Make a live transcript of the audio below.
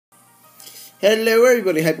Hello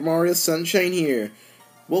everybody, Hyper Mario Sunshine here.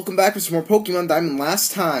 Welcome back for some more Pokemon Diamond.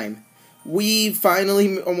 Last time, we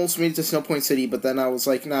finally almost made it to Snowpoint City, but then I was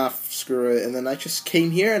like, nah, screw it. And then I just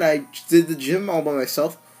came here and I did the gym all by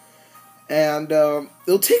myself. And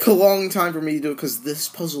it'll take a long time for me to do it because this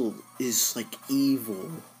puzzle is like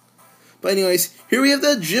evil. But anyways, here we have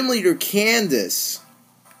the gym leader, Candice.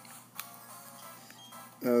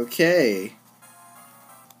 Okay.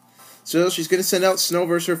 So she's going to send out Snow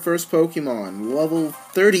versus her first Pokemon. Level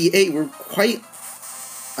 38.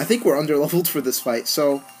 I think we're underleveled for this fight.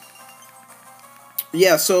 So,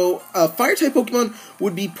 yeah, so a Fire-type Pokemon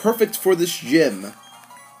would be perfect for this gym.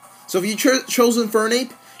 So if you chose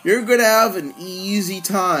Infernape, you're going to have an easy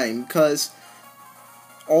time. Because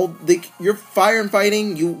you're fire and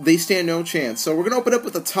fighting, they stand no chance. So we're going to open up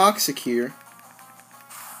with a Toxic here.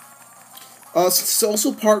 Since it's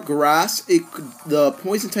also part grass, the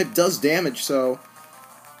poison type does damage, so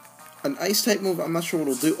an ice type move, I'm not sure what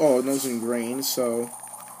it'll do. Oh, it knows Ingrain, so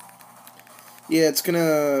yeah, it's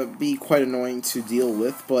gonna be quite annoying to deal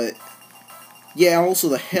with, but yeah, also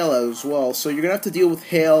the hail as well. So you're gonna have to deal with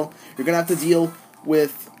hail, you're gonna have to deal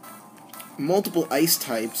with multiple ice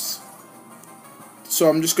types. So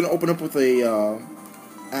I'm just gonna open up with a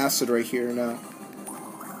acid right here now,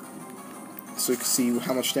 so you can see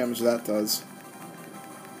how much damage that does.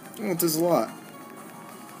 Oh, it does a lot.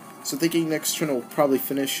 So thinking next turn will probably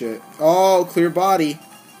finish it. Oh, clear body.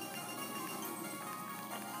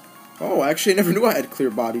 Oh, actually I never knew I had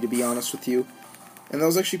clear body, to be honest with you. And that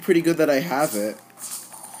was actually pretty good that I have it.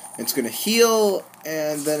 It's gonna heal,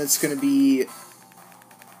 and then it's gonna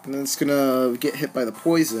get hit by the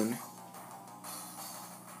poison.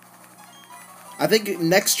 I think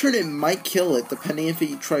next turn it might kill it, depending if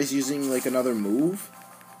it tries using like another move.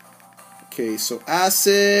 Okay, so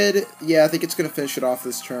Acid. Yeah, I think it's going to finish it off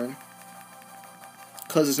this turn.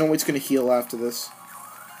 Because there's no way it's going to heal after this.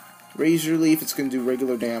 Razor Leaf, it's going to do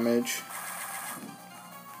regular damage.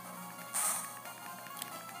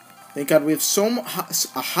 Thank God we have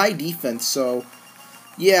a high defense, so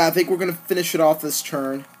yeah, I think we're going to finish it off this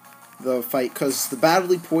turn, the fight, because the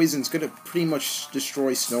Badly Poison is going to pretty much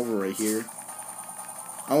destroy Snowver right here.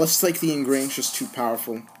 Unless, like, the Ingrain's just too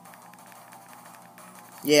powerful.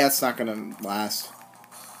 Yeah, it's not gonna last.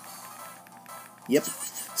 Yep.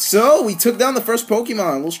 So, we took down the first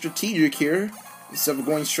Pokemon. A little strategic here, instead of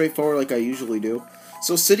going straight forward like I usually do.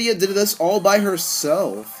 So, Cydia did this all by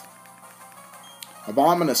herself.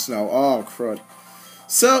 Abominous-Snow. Oh, crud.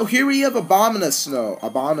 So, here we have Abominous-Snow.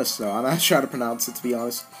 Abominous-Snow. I'm not sure how to pronounce it, to be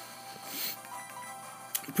honest.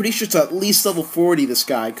 I'm pretty sure it's at least level 40, this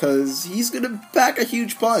guy, because he's going to pack a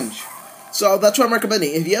huge punch. So that's what I'm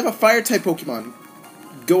recommending. If you have a Fire-type Pokemon,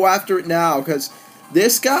 go after it now, because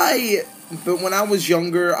this guy, but when I was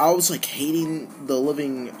younger, I was like hating the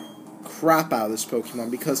living crap out of this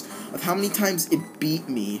Pokemon because of how many times it beat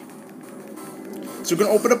me. So we're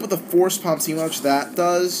going to open up with a Force Palm, see how much that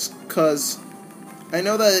does, because I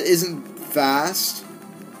know that it isn't fast.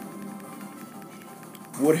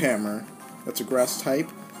 Woodhammer. That's a grass type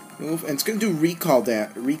move, and it's going to do recoil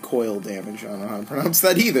damage. I don't know how to pronounce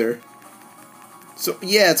that either. So,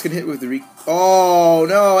 yeah, it's going to hit with the oh,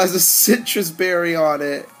 no, it has a citrus berry on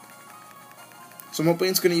it. So I'm hoping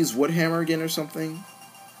it's going to use Woodhammer again or something.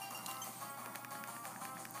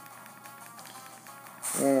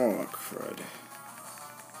 Oh, crud.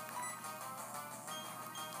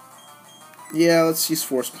 Yeah, let's use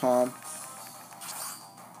Force Palm.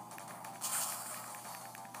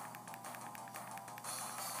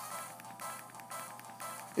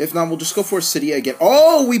 If not, we'll just go for Cydia again.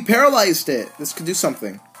 Oh, we paralyzed it! This could do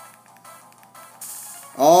something.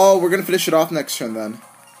 Oh, we're gonna finish it off next turn then.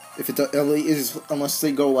 If it is, unless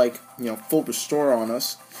they go like, full restore on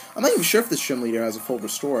us. I'm not even sure if this gym leader has a full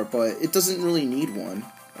restore, but it doesn't really need one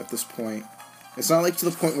at this point. It's not like to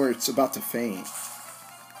the point where it's about to faint.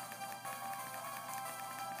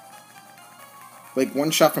 Like,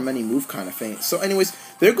 one shot from any move kind of faint. So anyways,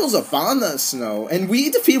 there goes Abominous-Snow. And we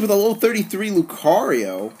defeated with a level 33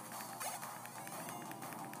 Lucario.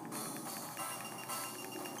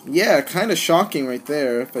 Yeah, kind of shocking right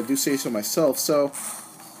there, if I do say so myself. So,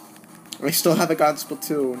 I still haven't gotten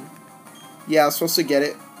Splatoon. Yeah, I was supposed to get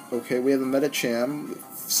it. Okay, we have a Medicham.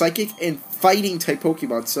 Psychic and Fighting type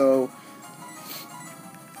Pokemon, so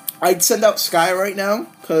I'd send out Sky right now,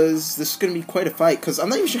 because this is going to be quite a fight, because I'm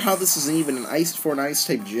not even sure how this is even an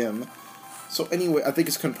ice-type gym. So anyway, I think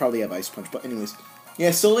it's going to probably have Ice Punch, but anyways.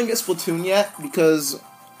 Yeah, still didn't get Splatoon yet, because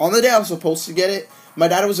on the day I was supposed to get it, my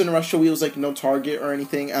dad was in a rush, so he was like, no Target or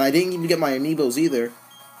anything, and I didn't even get my Amiibos either.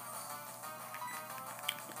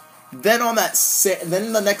 Then on that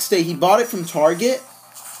then the next day, he bought it from Target,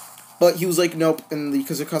 But he was like, nope, and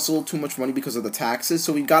because it costs a little too much money because of the taxes,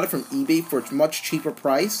 so we got it from eBay for a much cheaper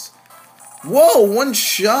price. Whoa, one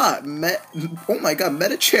shot! Oh my god,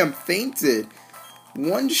 Metachamp fainted.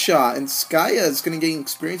 One shot, and Skya is going to gain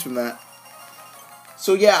experience from that.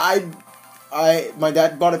 So yeah, my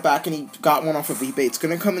dad bought it back and he got one off of eBay. It's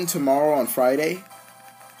going to come in tomorrow on Friday.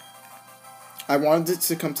 I wanted it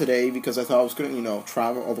to come today because I thought I was going to, you know,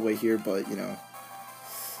 travel all the way here, but, you know,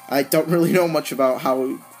 I don't really know much about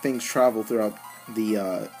how things travel throughout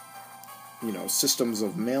the, you know, systems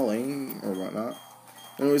of mailing or whatnot.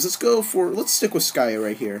 Anyways, let's stick with Skya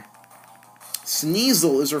right here.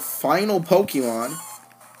 Sneasel is her final Pokemon.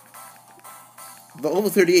 The level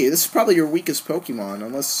 38. This is probably your weakest Pokemon,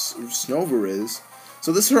 unless Snover is.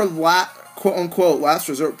 So this is her quote-unquote last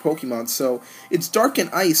resort Pokemon. So it's Dark and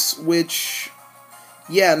Ice, which,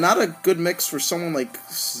 yeah, not a good mix for someone like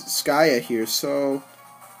Skya here. So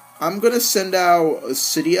I'm going to send out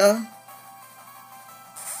Cydia.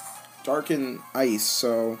 Dark and Ice,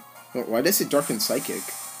 so... Why did I say Dark and Psychic?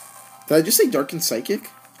 Did I just say Dark and Psychic?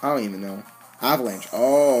 I don't even know. Avalanche.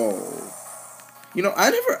 Oh. You know,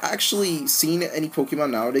 I've never actually seen any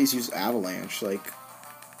Pokemon nowadays use Avalanche. Like,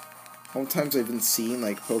 all the times I've been seeing,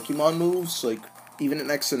 like, Pokemon moves, like, even in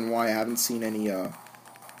X and Y, I haven't seen any, you know,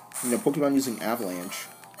 Pokemon using Avalanche.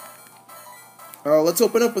 Let's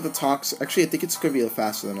open up with a Toxic. Actually, I think it's going to be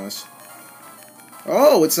faster than us.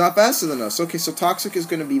 Oh, it's not faster than us. Okay, so Toxic is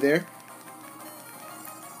going to be there.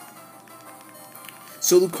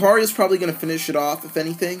 So Lucario is probably going to finish it off, if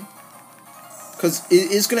anything. Because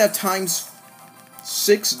it is going to have times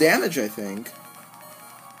 6 damage, I think.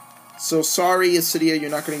 So sorry, Cydia, you're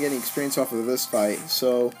not going to get any experience off of this fight.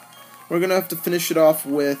 So we're going to have to finish it off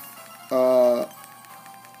with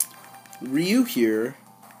Ryu here.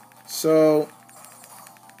 So,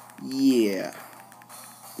 yeah.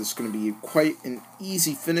 This is going to be quite an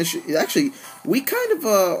easy finish. Actually, we kind of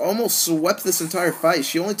almost swept this entire fight.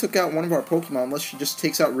 She only took out one of our Pokemon, unless she just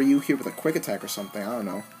takes out Ryu here with a Quick Attack or something. I don't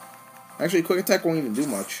know. Actually, Quick Attack won't even do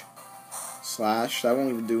much. Slash, that won't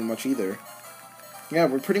even do much either. Yeah,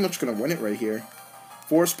 we're pretty much going to win it right here.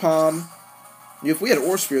 Force Palm. If we had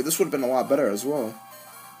Ore Sphere, this would have been a lot better as well.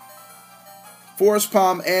 Force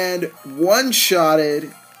Palm and one-shotted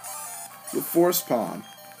with Force Palm.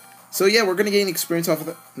 So yeah, we're going to gain experience off of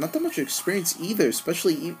that. Not that much experience either,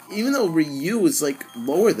 especially even though Ryu is like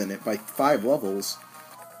lower than it by 5 levels.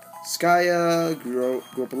 Skya grew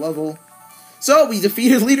up a level. So we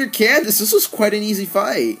defeated leader Candice. This was quite an easy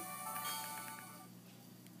fight.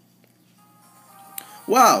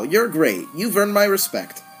 Wow, you're great. You've earned my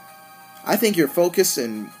respect. I think your focus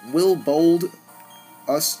and will bold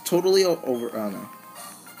us totally over. I don't know.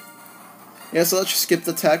 Yeah, so let's just skip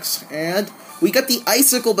the text and. We got the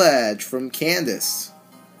Icicle Badge from Candice.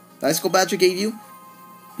 The Icicle Badge I gave you?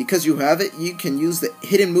 Because you have it, you can use the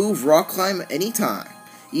hidden move Rock Climb anytime,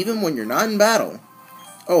 even when you're not in battle.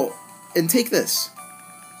 Oh, and take this.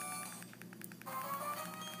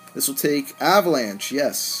 This will take Avalanche,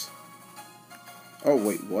 yes. Oh,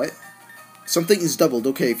 wait, what? Something is doubled.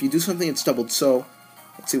 Okay, if you do something, it's doubled. So,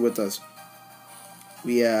 let's see what it does.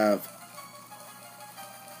 We have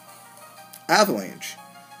Avalanche.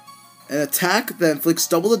 An attack that inflicts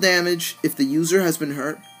double the damage if the user has been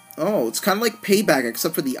hurt. Oh, it's kind of like Payback,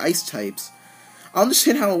 except for the ice types. I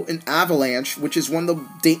understand how an avalanche, which is one of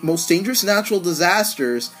the most dangerous natural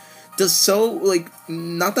disasters, does so, like,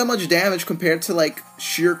 not that much damage compared to, like,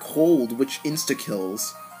 sheer cold, which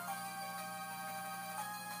insta-kills.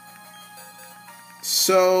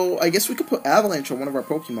 So, I guess we could put Avalanche on one of our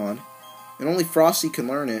Pokemon. And only Frosty can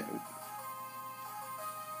learn it.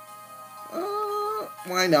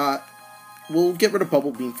 Why not? We'll get rid of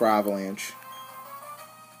Bubble Beam for Avalanche.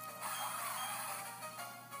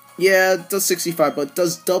 Yeah, it does 65, but it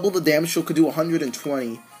does double the damage, so it could do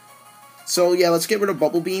 120. So yeah, let's get rid of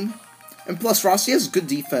Bubble Beam. And plus, Frosty has good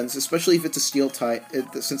defense, especially if it's a Steel type,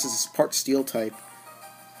 since it's part Steel type.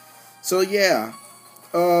 So yeah,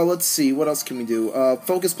 let's see, what else can we do?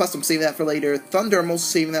 Focus Plus, I'm saving that for later. Thunder, I'm also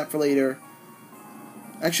saving that for later.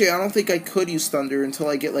 Actually, I don't think I could use Thunder until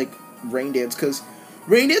I get, like, Rain Dance, because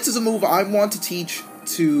Rain Dance is a move I want to teach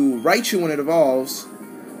to Raichu when it evolves.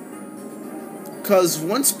 Because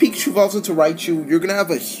once Pikachu evolves into Raichu, you're going to have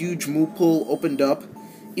a huge move pool opened up.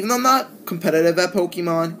 Even though I'm not competitive at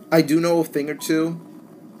Pokemon, I do know a thing or two.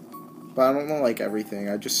 But I don't know, like, everything.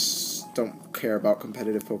 I just don't care about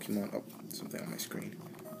competitive Pokemon. Oh, something on my screen.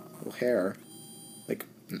 A little hair. Like,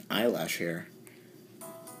 an eyelash hair.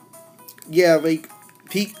 Yeah, like,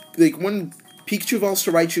 when Pikachu evolves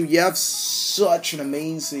to Raichu, you have such an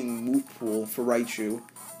amazing move pool for Raichu.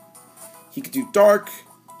 He could do Dark,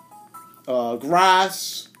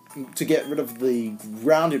 Grass, to get rid of the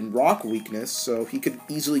ground and rock weakness, so he could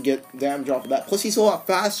easily get damage off of that. Plus, he's a lot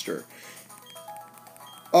faster.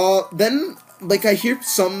 Then, like, I hear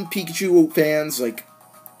some Pikachu fans, like,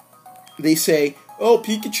 they say, oh,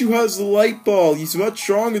 Pikachu has the Light Ball, he's much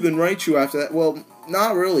stronger than Raichu after that. Well,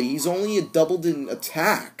 not really. He's only doubled in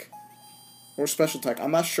attack. Or special attack.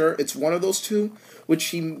 I'm not sure. It's one of those two, which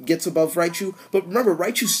he gets above Raichu. But remember,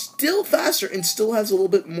 Raichu's still faster and still has a little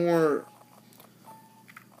bit more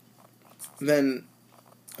than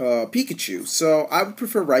Pikachu. So I would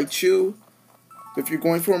prefer Raichu. If you're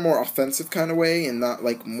going for a more offensive kind of way and not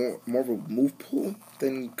like more of a move pool,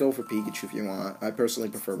 then go for Pikachu if you want. I personally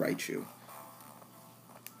prefer Raichu.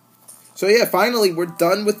 So yeah, finally we're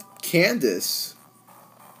done with Candice.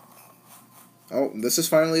 Oh, this is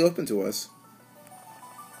finally open to us.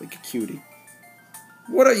 Like a cutie.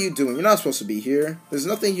 What are you doing? You're not supposed to be here. There's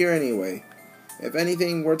nothing here anyway. If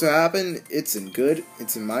anything were to happen, it's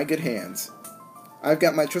in my good hands. I've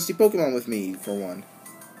got my trusty Pokemon with me, for one.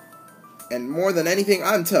 And more than anything,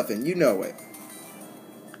 I'm tough, and you know it.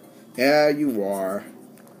 Yeah, you are.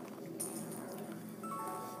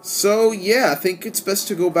 So, yeah, I think it's best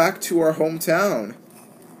to go back to our hometown.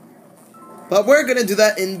 But we're gonna do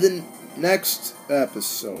that in the next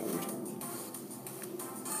episode.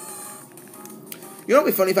 You know what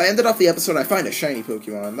would be funny? If I ended off the episode and I find a shiny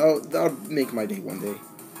Pokemon. That would make my day one day.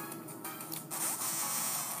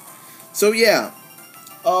 So, yeah.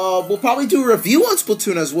 We'll probably do a review on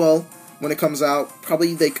Splatoon as well when it comes out.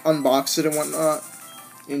 Probably, like, unbox it and whatnot.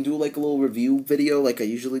 And do, like, a little review video like I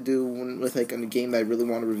usually do with, like, a game that I really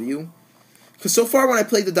want to review. Because so far when I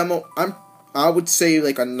played the demo, I would say,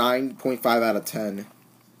 like, a 9.5 out of 10.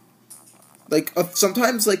 Like,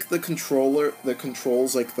 sometimes, like, the controls,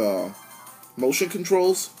 like, the motion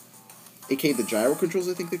controls, aka the gyro controls,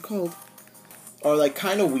 I think they're called, are, like,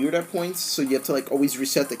 kind of weird at points, so you have to, like, always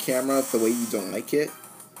reset the camera if the way you don't like it.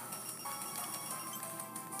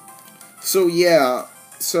 So, yeah.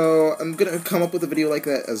 So, I'm gonna come up with a video like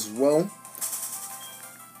that as well.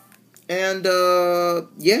 And,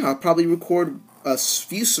 yeah, I'll probably record a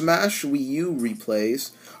few Smash Wii U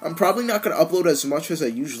replays. I'm probably not gonna upload as much as I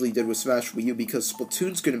usually did with Smash Wii U because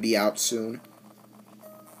Splatoon's gonna be out soon.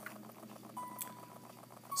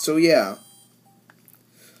 So, yeah.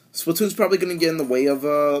 Splatoon's probably gonna get in the way of,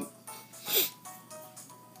 oh,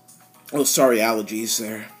 sorry, allergies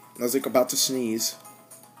there. I was, like, about to sneeze.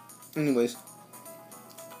 Anyways.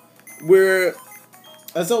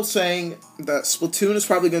 As I was saying, that Splatoon is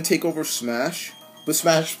probably gonna take over Smash. But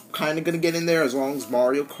Smash kinda gonna get in there as long as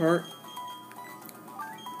Mario Kart.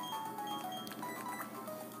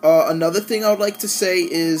 Another thing I would like to say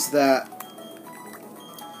is that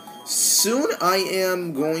soon I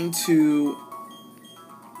am going to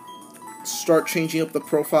start changing up the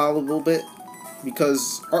profile a little bit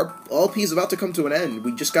because our LP is about to come to an end.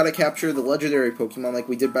 We just gotta capture the legendary Pokemon like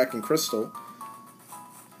we did back in Crystal.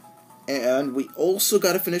 And we also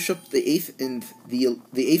gotta finish up the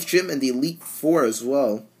 8th gym and the Elite Four as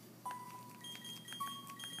well.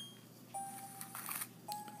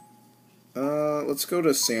 Let's go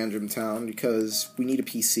to Sandrum Town because we need a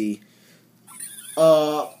PC.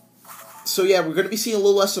 So yeah, we're gonna be seeing a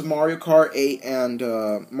little less of Mario Kart 8 and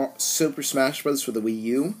Super Smash Bros. For the Wii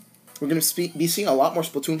U. We're gonna be seeing a lot more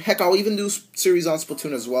Splatoon. Heck, I'll even do series on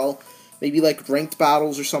Splatoon as well. Maybe like ranked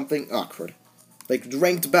battles or something. Oh, crud. Like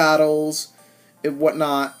ranked battles and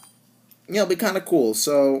whatnot. Yeah, it'll be kind of cool.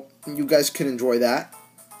 So you guys can enjoy that.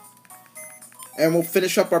 And we'll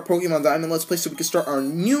finish up our Pokemon Diamond Let's Play so we can start our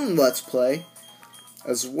new Let's Play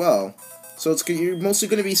as well. So you're mostly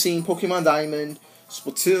going to be seeing Pokemon Diamond,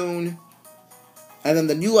 Splatoon, and then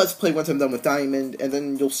the new Let's Play once I'm done with Diamond, and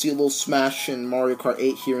then you'll see a little Smash and Mario Kart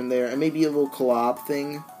 8 here and there, and maybe a little collab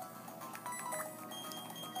thing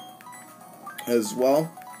as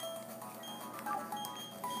well.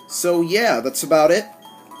 So yeah, that's about it.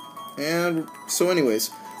 And so anyways,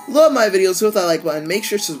 love my videos, hit that like button, make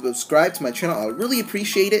sure to subscribe to my channel, I really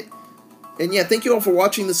appreciate it. And yeah, thank you all for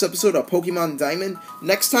watching this episode of Pokemon Diamond.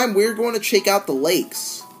 Next time, we're going to check out the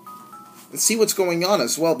lakes and see what's going on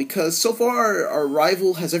as well, because so far, our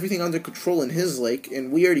rival has everything under control in his lake,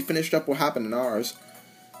 and we already finished up what happened in ours.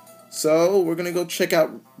 So, we're going to go check out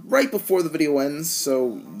right before the video ends,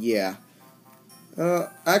 so yeah.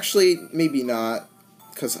 Actually, maybe not,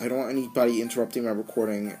 because I don't want anybody interrupting my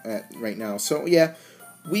recording right now. So yeah,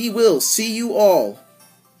 we will see you all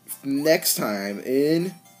next time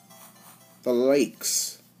in the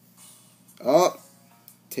lakes. Oh,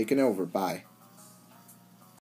 taking over. Bye.